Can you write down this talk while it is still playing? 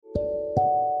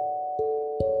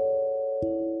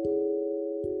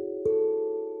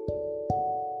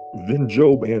Then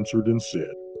Job answered and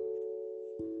said,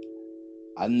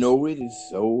 I know it is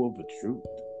so of a truth.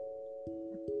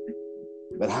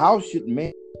 But how should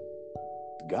man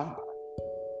God?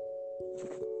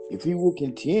 If he will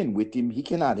contend with him, he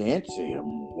cannot answer him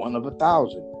 1 of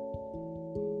 1,000.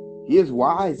 He is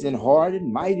wise in heart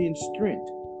and mighty in strength.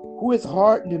 Who hath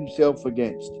hardened himself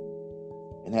against him,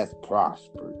 and hath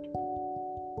prospered?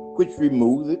 Which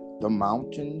removeth the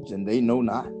mountains, and they know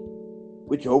not?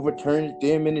 Which overturneth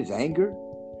them in his anger?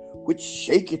 Which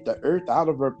shaketh the earth out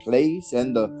of her place,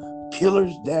 and the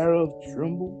pillars thereof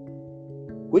tremble?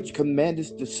 Which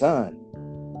commandeth the sun,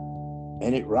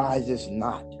 and it riseth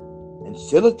not, and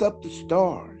sealeth up the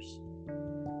stars?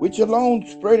 Which alone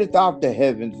spreadeth out the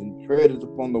heavens, and treadeth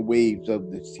upon the waves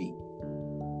of the sea?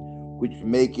 Which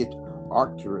maketh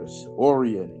Arcturus,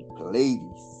 Orion, and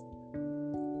Pleiades,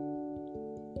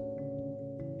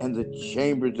 and the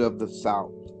chambers of the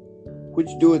south, which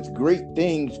doeth great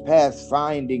things past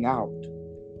finding out,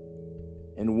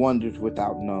 and wonders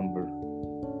without number.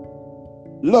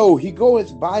 Lo, he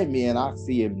goeth by me, and I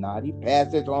see him not. He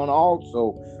passeth on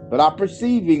also, but I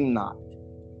perceive him not.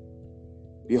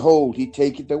 Behold, he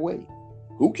taketh away.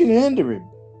 Who can hinder him?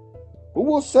 Who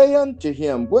will say unto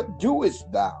him, What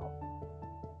doest thou?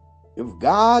 If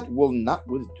God will not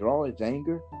withdraw his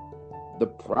anger, the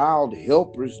proud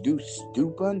helpers do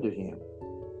stoop under him.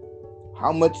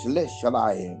 How much less shall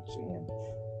I answer him,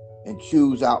 and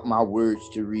choose out my words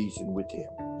to reason with him?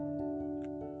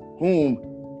 Whom,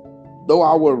 though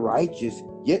I were righteous,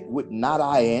 yet would not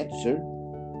I answer,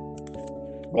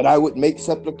 but I would make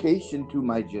supplication to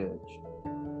my judge.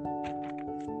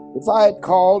 If I had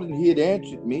called and he had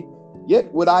answered me,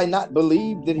 yet would I not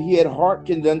believe that he had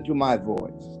hearkened unto my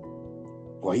voice.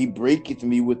 For he breaketh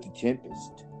me with the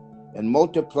tempest, and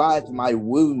multiplieth my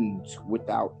wounds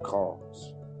without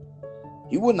cause.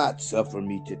 He will not suffer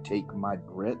me to take my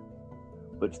breath,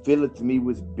 but filleth me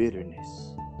with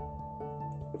bitterness.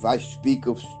 If I speak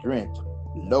of strength,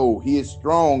 lo, he is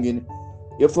strong, and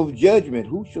if of judgment,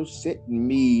 who shall set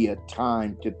me a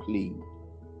time to plead?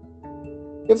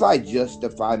 If I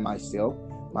justify myself,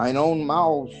 mine own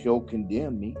mouth shall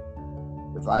condemn me.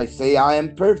 If I say I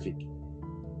am perfect,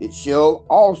 it shall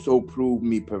also prove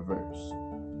me perverse.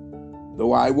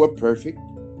 Though I were perfect,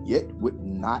 yet would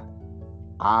not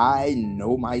I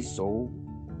know my soul.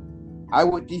 I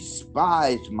would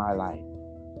despise my life.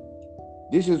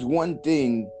 This is one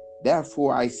thing,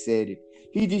 therefore I said it.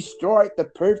 He destroyed the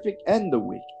perfect and the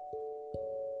wicked.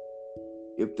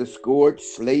 If the scourge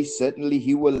slay suddenly,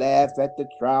 he will laugh at the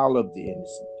trial of the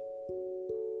innocent.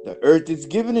 The earth is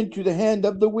given into the hand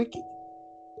of the wicked.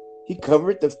 He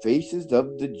covered the faces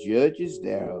of the judges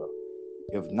thereof.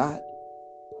 If not,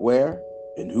 where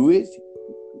and who is he?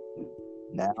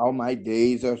 Now my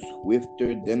days are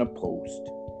swifter than a post.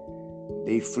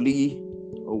 They flee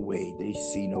away, they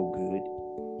see no good.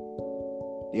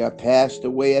 They are passed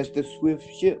away as the swift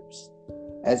ships,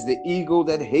 as the eagle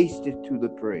that hasteth to the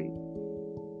prey.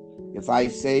 If I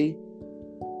say,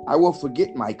 I will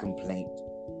forget my complaint,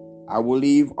 I will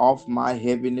leave off my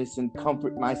heaviness and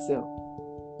comfort myself.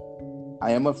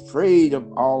 I am afraid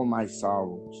of all my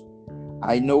sorrows.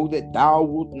 I know that thou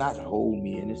wilt not hold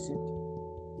me innocent.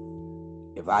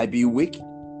 If I be wicked,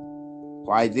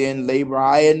 why then labor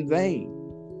I in vain?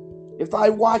 If I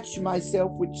wash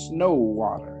myself with snow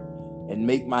water, and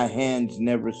make my hands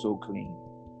never so clean,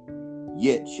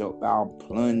 yet shalt thou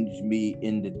plunge me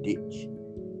in the ditch,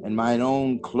 and mine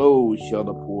own clothes shall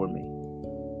abhor me.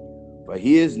 For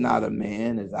he is not a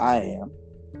man as I am,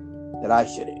 that I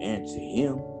should answer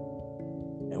him,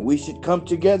 and we should come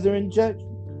together in judgment.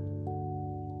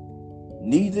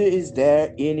 Neither is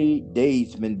there any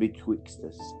daysman betwixt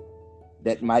us,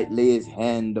 that might lay his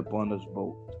hand upon us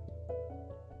both.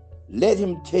 Let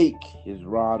him take his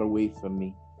rod away from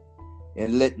me,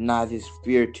 and let not his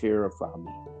fear terrify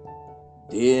me.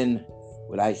 Then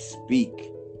would I speak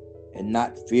and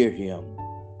not fear him,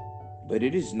 but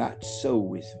it is not so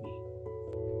with me.